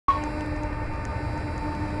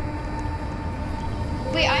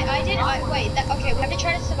Wait, wait, okay, we have to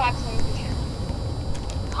try to survive as long as we can.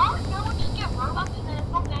 Can't no one just get Robux and then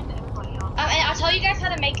it's not fair to everybody else? And I'll tell you guys how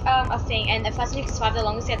to make a thing, and the person who can survive the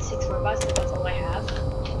longest gets 6 Robux, because that's all I have.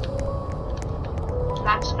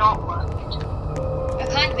 That's not worth it. It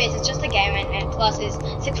kind of is, it's just a game, and plus is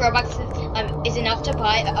 6 Robux is enough to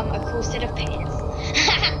buy a cool set of pants.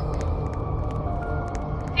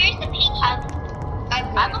 Who's the piggy?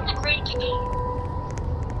 I'm on the green piggy.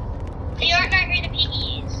 You don't know who the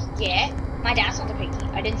piggy is? Yeah, my dad's not the piggy.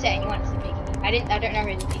 I didn't say anyone is the piggy. I don't know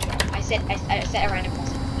who the piggy is. I said a random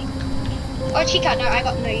person. Oh, Chica, no, you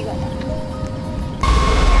got that.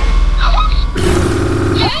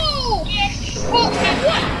 Oh! Yes!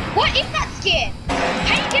 What is that skin?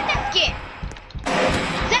 How do you get that skin?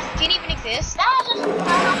 Does that skin even exist? That was just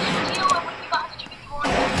a deal with you guys to be born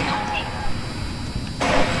in something.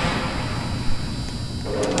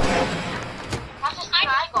 That's a skin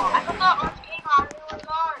I got. I got that on game on really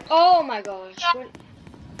hard. Oh my gosh.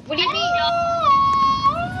 What do you mean?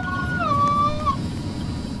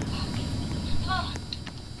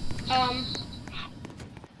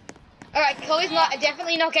 Alright, Chloe's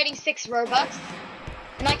definitely not getting 6 Robux.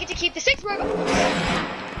 And I get to keep the 6 Robux.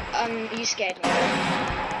 You scared me.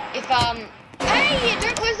 If, hey,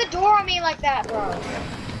 don't close the door on me like that, bro.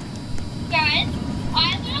 Guys,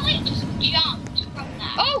 I literally just jumped from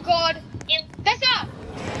that. Oh god. That's up.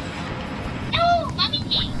 No, Mummy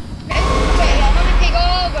Pig. Wait, Mummy Pig.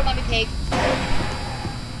 Oh god, Mummy Pig.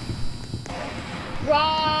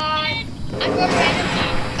 Right. I'm going random.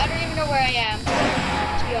 I don't even know where I am,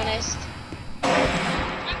 to be honest.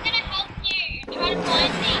 I'm gonna help you and try to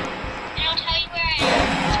find things, and I'll tell you where I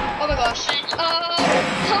am. Oh my gosh.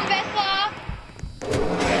 Besa!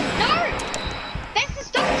 No! Besa,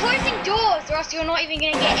 stop closing doors or else you're not even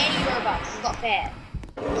gonna get any Robux. It's not fair.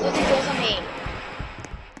 Closing doors on me.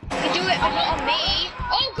 You can do it, but not on me.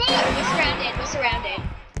 Oh god! We're surrounded. We're surrounded.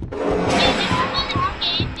 Hey, this is not a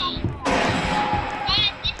candy.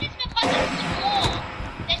 Guys, this is because it's small.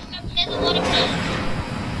 There's a lot of people.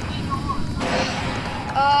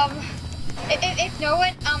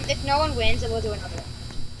 If no one wins, then we'll do another one.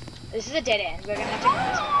 This is a dead end. We're gonna have to go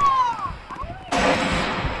this one.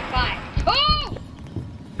 Fine. Oh!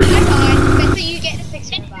 I died. Besa, you get the 6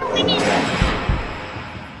 Robux.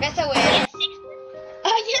 Besa wins. I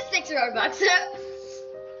get 6 Robux.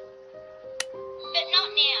 But not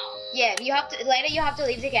now. Yeah, later you have to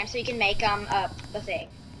leave the game so you can make the thing.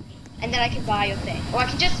 And then I can buy your thing. Or I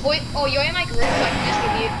can just you're in my group so I can just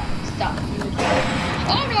give you stuff.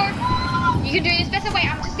 Oh no! You can do this. Besa, wait,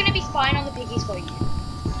 I'm just gonna be spying on the piggies for you.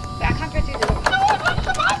 Wait, I can't go through the door.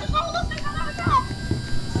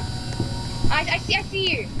 I see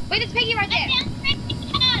you. Wait, there's a piggy right there. I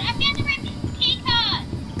found the red key card.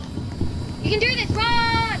 You can do this,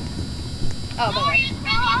 run! Oh, No, bye. I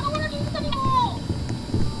don't want to do this anymore.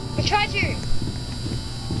 But try to.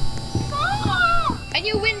 No. And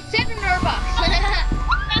you win 7 Robux.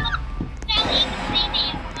 Now you can see me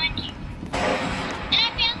behind you. And I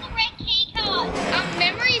found the red key card.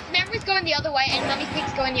 Memory's going the other way, and Mummy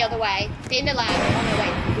Pig's going the other way. They're in the lab. Oh no,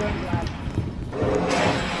 wait, you're in the lab.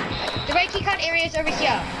 The red key card area is over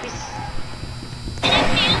here. And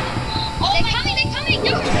I found They're coming!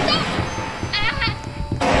 No, stop! Ah!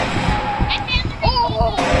 I found the red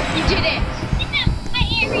Oh, you did it! This is my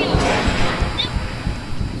area.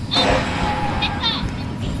 It's up.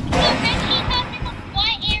 The red key card's in the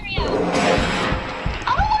white area.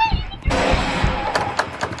 Oh, you can do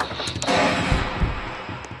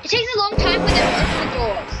It takes a long time for them to open the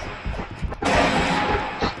doors.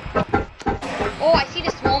 Oh, I see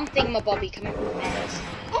the swarm thingamabobby coming from the vents.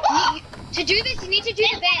 To do this, you need to do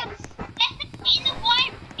the vents. In the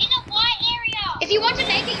white area. If you want to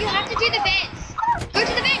make it, you have to do the vents. Go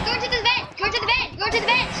to the vent, go to the vent, go to the vent, go to the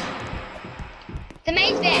vent. The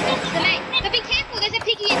main vent, the main. But be careful, there's a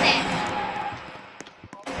piggy in there.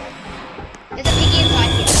 There's a piggy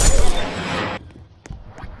inside here.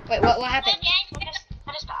 Wait, what happened?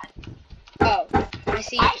 I just died. Oh, I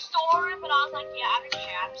see. I saw him, but I was like, yeah, I don't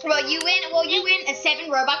care. Well, you win a 7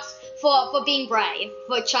 Robux for being brave,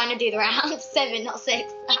 for trying to do the round. 7, not 6. You don't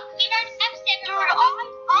have 7 Robux.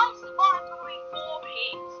 I spawned 4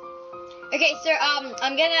 pigs. Okay, so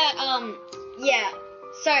I'm gonna yeah.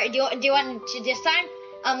 So do you want to this time?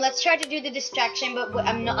 Let's try to do the distraction, but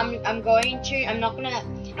I'm not gonna.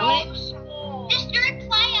 Just do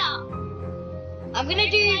player. I'm gonna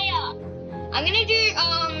do.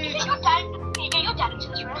 Get your dad into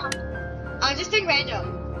this round. I'm just doing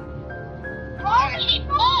random. Why did it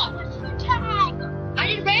bot? What's your tag? I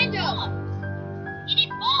did random. You did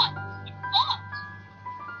bot. It's bot.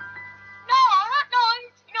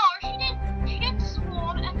 No, she did swarm.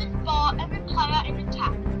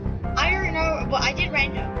 did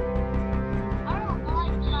random. I don't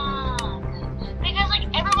like that. Because like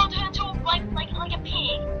everyone turns into like a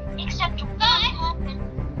pig, except one person.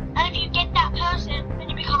 And if you get that person, then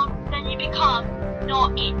you become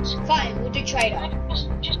not it. Fine, we'll do trader.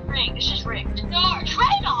 Just rigged. It's just rigged. No,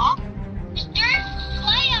 trader. Just do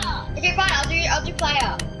player. Okay, fine. I'll do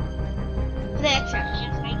player. For the next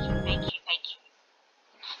round. Thank you.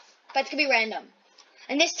 But it's gonna be random.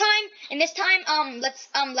 And this time, let's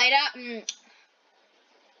later.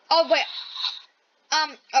 Oh wait.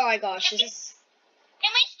 Oh my gosh, this is.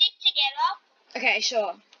 Can we stick together? Okay,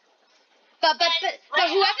 sure. But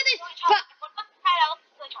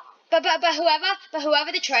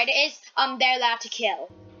whoever the trader is, they're allowed to kill.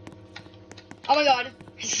 Oh my god.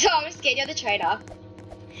 So I'm scared you're the trader.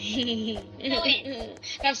 No,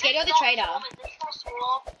 I'm scared you're the trader. No,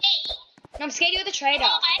 I'm scared you're the trader.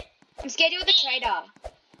 I'm scared you're the trader.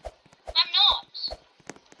 I'm not.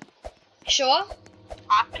 Sure?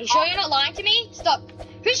 Are you sure you're not lying to me? Stop.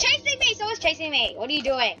 Who's chasing me? Someone's chasing me. What are you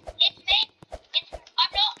doing? It's me.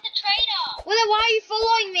 I'm not the trader. Well then why are you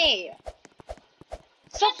following me?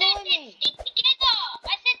 Stop following me. Stick together.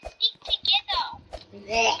 I said stick together.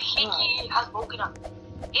 Piggy has woken up.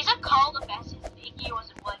 Is it Carl the best? Is Piggy or is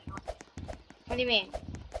it what? What do you mean?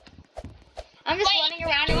 I'm just running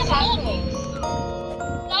around in circles.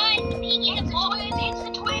 Guys, Piggy, it's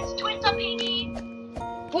the twins. Twins are Piggy.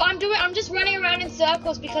 Well, I'm just running around in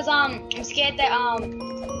circles because I'm scared that Oh!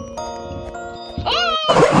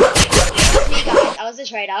 It's me, guys. I was the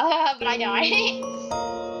traitor, but I died.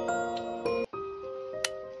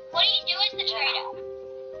 What do you do as the traitor?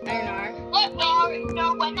 I don't know. What?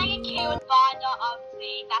 No. When they get killed by the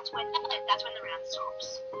thing, that's when the round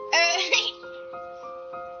stops.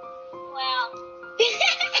 Wow.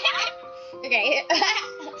 Okay.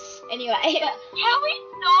 Anyway. Can we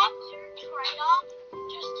not do trainer?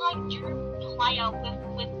 Just like do player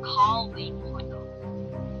with Carl being player.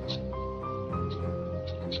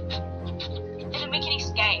 And then we can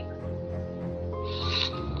escape.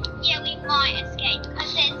 Yeah, we might escape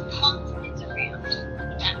because there's monsters around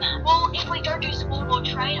in that map. Well, if we don't do spawn or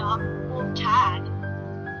trainer or tag.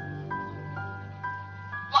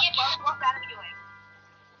 What round are we doing?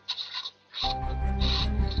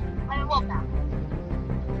 I don't want that.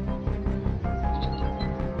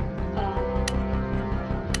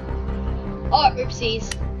 Oh,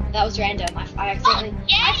 oopsies. That was random. I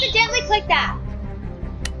accidentally clicked that.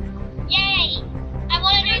 Yay! I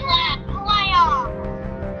want to do player.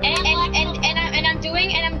 And I'm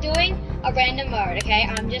doing a random mode, okay?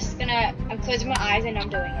 I'm closing my eyes and I'm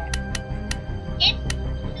doing it.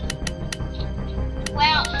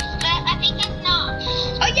 Well, I think that's enough.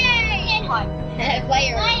 Oh yay! What?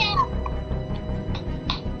 Player.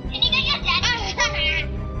 Can you get your dad?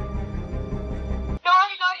 No,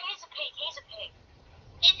 he's a pig. He's a pig.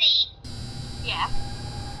 Is he? Yeah.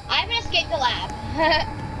 I haven't escaped the lab.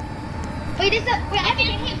 Wait, I have to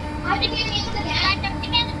get him. I have to get him to the I don't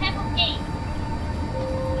think there's a purple pig.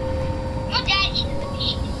 Your dad is the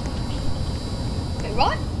pig. Wait,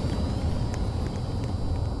 what?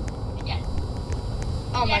 Yes.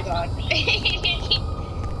 Oh my god.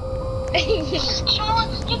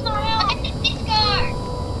 Sean, skip the round. Let's go.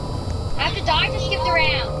 I have to die to skip the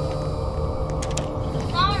round.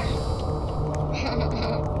 No.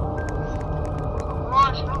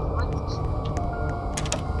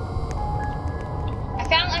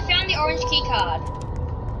 I found the orange key card.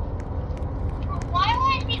 Why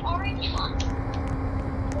was the orange one?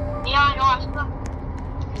 Yeah, I know.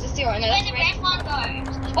 Is this the orange? No, Where that's the red. red one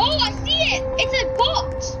goes. Oh, I see it! It's a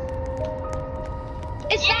bot!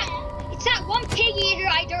 It's that one piggy who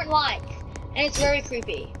I don't like. And it's very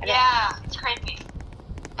creepy. Yeah, it's creepy.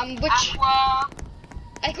 Which... Aqua.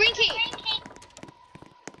 A green key!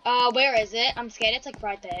 Where is it? I'm scared it's like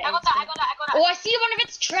right there. I got that. Oh, I see one of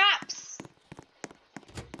its traps!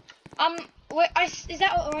 Is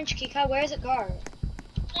that an orange key card? Where does it go? Oh, I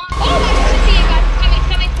see it, guys. It's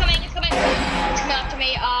coming. It's coming after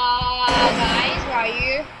me. Guys, where are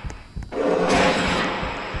you?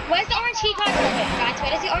 Where's the orange key card going? Guys,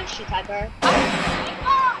 where does the orange key card go? I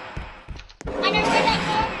know where that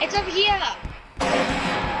goes. It's over here.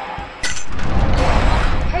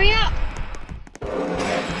 Hurry up.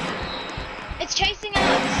 It's chasing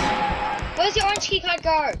us. Where's the orange key card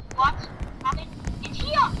go? What? It's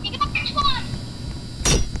here. You got this one.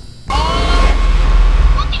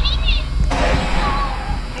 Look at it.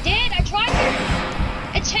 I did. I tried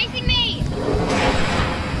to. It's chasing me.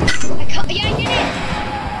 Yeah, I did it.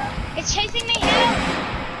 It's chasing me. Help.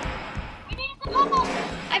 We need the bubble.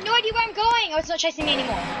 I have no idea where I'm going. Oh, it's not chasing me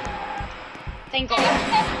anymore. Thank God.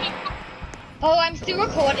 Oh, I'm still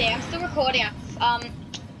recording.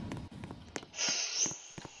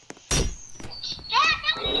 Dad,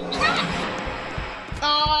 no, it's trapped.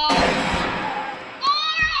 Oh.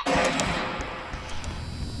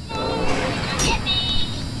 No, don't get me.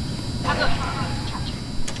 I'm not trapped.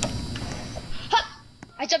 Huh.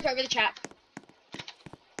 I jumped over the trap.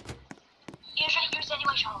 You should use it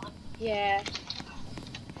anyway, Charlotte. Yeah.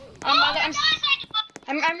 Oh,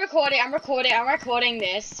 I'm recording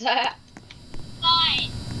this. Guys,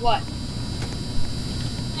 What?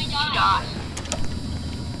 I died.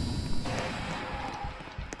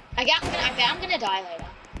 I'm gonna die later.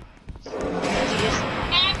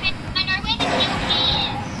 And I know where the kill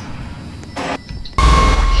is.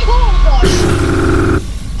 Oh gosh!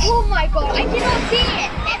 Oh my god, I did not see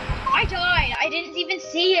it! I died, I didn't even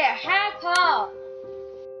see it. How come?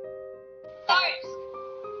 Ghost.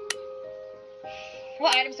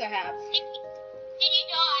 What items do I have? Did you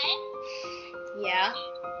die? Yeah.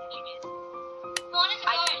 What is a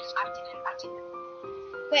ghost? I didn't.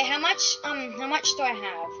 Wait, how much do I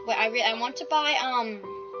have? Wait, I want to buy,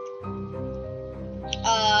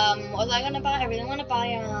 what was I gonna buy? I really want to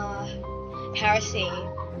buy, Parasy.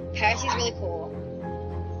 Parasy's really cool.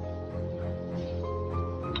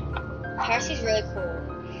 Parasy's really cool.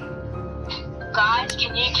 Guys,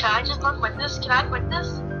 can I just not win this? Can I win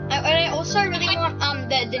this? I also really want,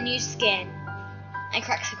 the new skin. And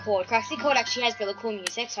Cracks the Chord. Cracks the Chord actually has really cool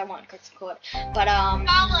music, so I want Cracks the Chord. But,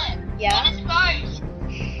 Charlotte, yeah. what is ghost?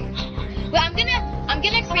 Well, I'm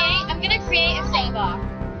gonna create a server.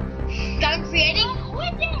 I'm creating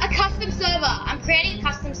a custom server. I'm creating a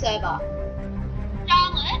custom server.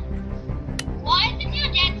 Charlotte, why isn't your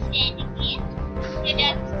dad standing here? Your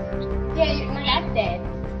dad's... Yeah, my dad's dead.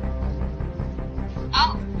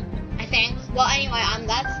 Oh. I think. Well, anyway,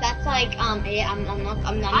 that's like, yeah, I'm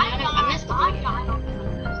gonna stop.